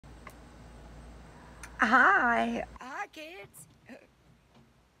Hi. Hi, kids.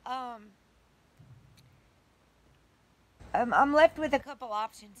 I'm left with a couple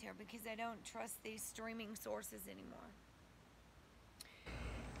options here because I don't trust these streaming sources anymore.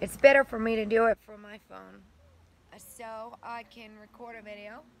 It's better for me to do it from my phone. So I can record a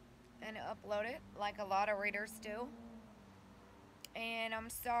video and upload it like a lot of readers do. And I'm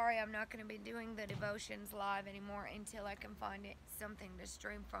sorry I'm not going to be doing the devotions live anymore until I can find something to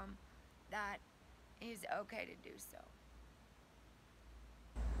stream from that is okay to do so.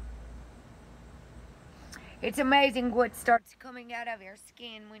 It's amazing what starts coming out of your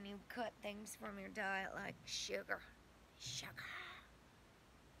skin when you cut things from your diet like sugar.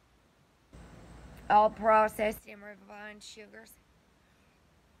 All processed and refined sugars.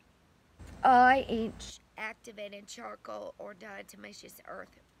 I eat activated charcoal or diatomaceous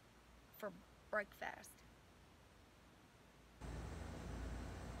earth for breakfast.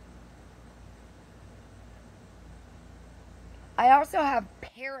 I also have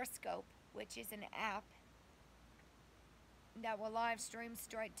Periscope, which is an app that will live stream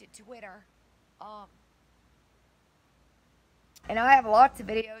straight to Twitter. And I have lots of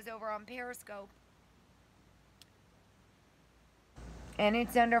videos over on Periscope. And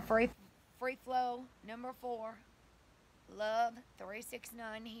it's under free flow number 4, Love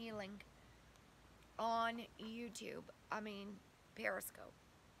 369 Healing on YouTube. Periscope.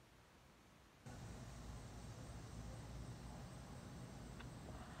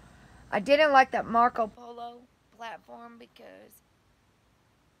 I didn't like that Marco Polo platform because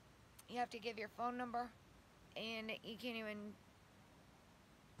you have to give your phone number and you can't even.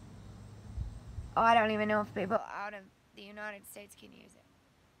 Oh, I don't even know if people out of the United States can use it.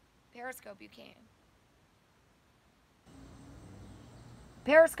 Periscope, you can.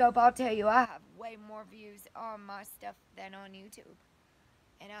 Periscope, I'll tell you, I have way more views on my stuff than on YouTube.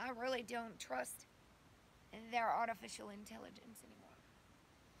 And I really don't trust their artificial intelligence anymore.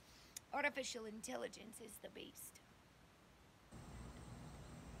 Artificial intelligence is the beast.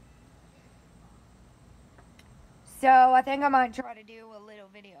 So I think I might try to do a little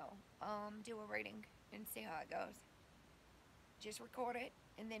video, do a reading and see how it goes. Just record it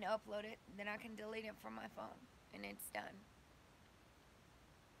and then upload it, then I can delete it from my phone and it's done.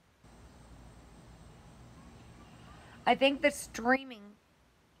 I think the streaming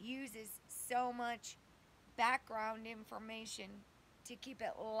uses so much background information to keep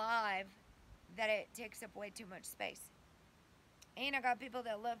it live that it takes up way too much space. And I got people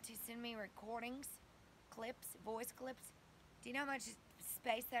that love to send me recordings, clips, voice clips. Do you know how much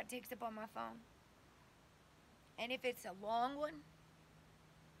space that takes up on my phone? And if it's a long one,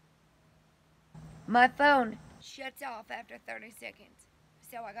 my phone shuts off after 30 seconds.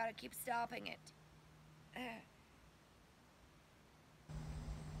 So I gotta keep stopping it.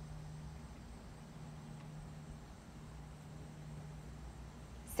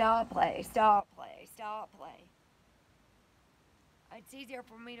 Stop play, stop play, stop play. It's easier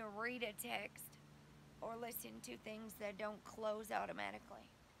for me to read a text or listen to things that don't close automatically.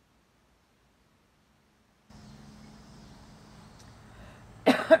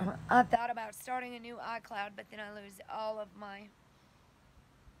 I thought about starting a new iCloud, but then I lose all of my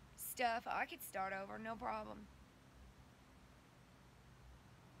stuff. I could start over, no problem.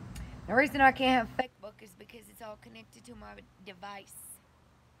 The reason I can't have Facebook is because it's all connected to my device.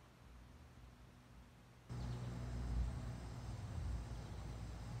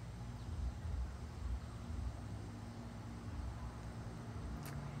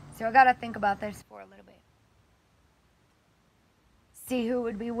 So I gotta think about this for a little bit. See who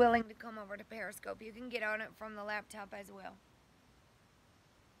would be willing to come over to Periscope. You can get on it from the laptop as well.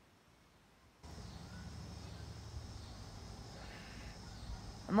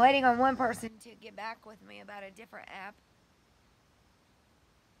 I'm waiting on one person to get back with me about a different app.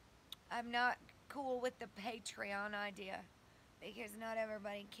 I'm not cool with the Patreon idea because not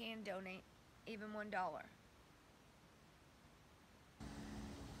everybody can donate even $1.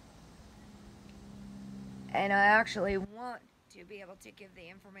 And I actually want to be able to give the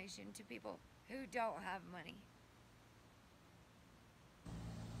information to people who don't have money.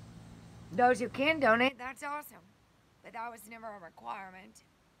 Those who can donate, that's awesome. But that was never a requirement.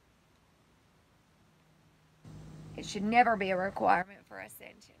 It should never be a requirement for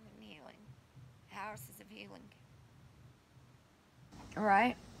ascension and healing. Houses of healing.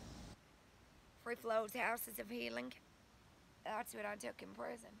 Alright? Free Flow's Houses of Healing. That's what I took in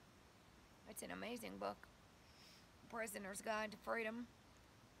prison. It's an amazing book. Prisoner's Guide to Freedom.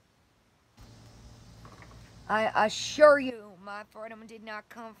 I assure you, my freedom did not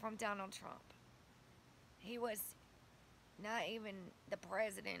come from Donald Trump. He was Not even the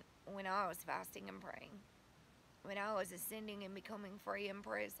president when I was fasting and praying. When I was ascending and becoming free in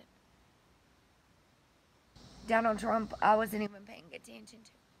prison. Donald Trump, I wasn't even paying attention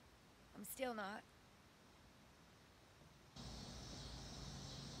to. I'm still not.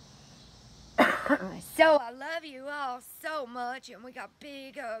 So I love you all so much, and we got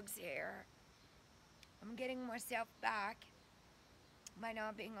big hugs here. I'm getting myself back by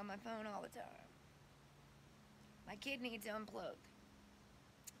not being on my phone all the time. My kid needs unplugged.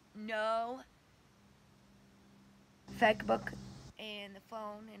 No Facebook and the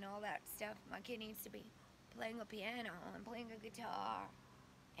phone and all that stuff. My kid needs to be playing a piano and playing a guitar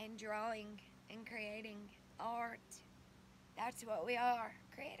and drawing and creating art. That's what we are,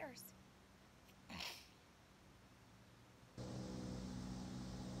 creators.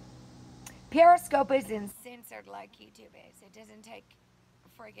 Periscope isn't censored like YouTube is. It doesn't take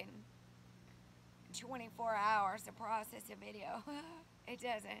friggin' 24 hours to process a video. It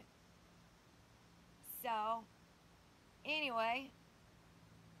doesn't. So, anyway,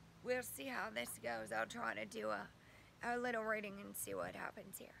 we'll see how this goes. I'll try to do a little reading and see what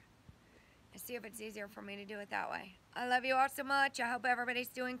happens here. And see if it's easier for me to do it that way. I love you all so much. I hope everybody's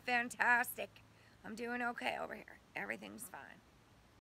doing fantastic. I'm doing okay over here. Everything's fine.